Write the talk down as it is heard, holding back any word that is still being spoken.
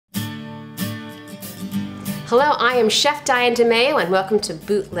Hello, I am Chef Diane and welcome to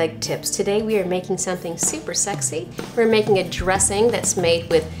Bootleg Tips. Today we are making something super sexy. We're making a dressing that's made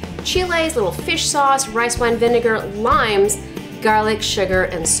with chiles, little fish sauce, rice wine vinegar, limes, garlic, sugar,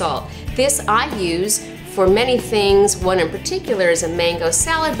 and salt. This I use for many things. One in particular is a mango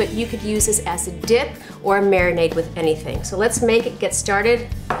salad, but you could use this as a dip or a marinade with anything. So let's get started,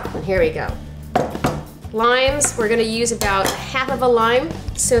 and here we go. Limes, we're gonna use about half of a lime.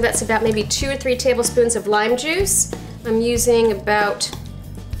 So that's about maybe 2 or 3 tablespoons of lime juice. I'm using about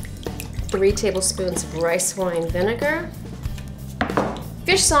 3 tablespoons of rice wine vinegar.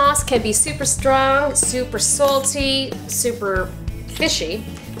 Fish sauce can be super strong, super salty, super fishy.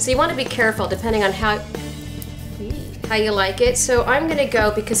 So you wanna be careful depending on how you like it. So I'm gonna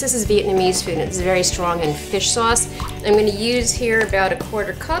go, because this is Vietnamese food and it's very strong in fish sauce, I'm gonna use here about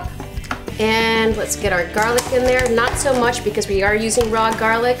 1/4 cup. And let's get our garlic in there. Not so much because we are using raw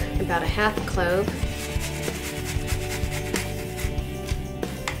garlic, about 1/2 clove.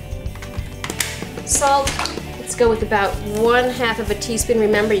 Salt, let's go with about 1/2 of a teaspoon.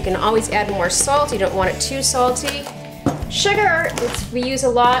 Remember, you can always add more salt. You don't want it too salty. Sugar, we use a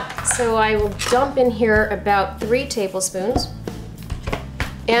lot, so I will dump in here about 3 tablespoons.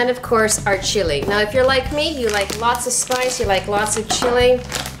 And of course, our chili. Now, if you're like me, you like lots of spice, you like lots of chili.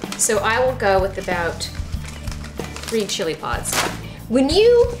 So I will go with about 3 chili pods. When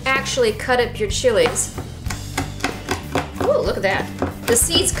you actually cut up your chilies, oh, look at that. The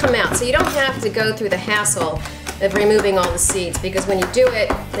seeds come out, so you don't have to go through the hassle of removing all the seeds, because when you do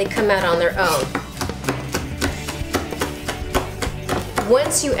it, they come out on their own.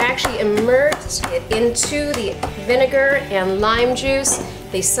 Once you actually immerse it into the vinegar and lime juice,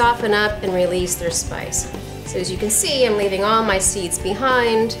 they soften up and release their spice. So as you can see, I'm leaving all my seeds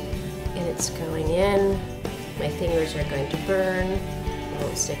behind, and it's going in. My fingers are going to burn. I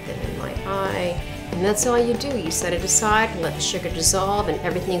won't stick them in my eye. And that's all you do. You set it aside and let the sugar dissolve, and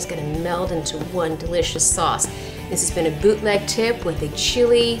everything's going to meld into one delicious sauce. This has been a bootleg tip with a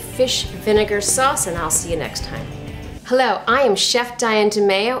chili fish vinegar sauce, and I'll see you next time. Hello, I am Chef Diane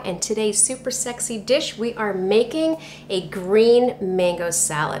DeMayo, and today's super sexy dish, we are making a green mango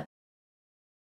salad.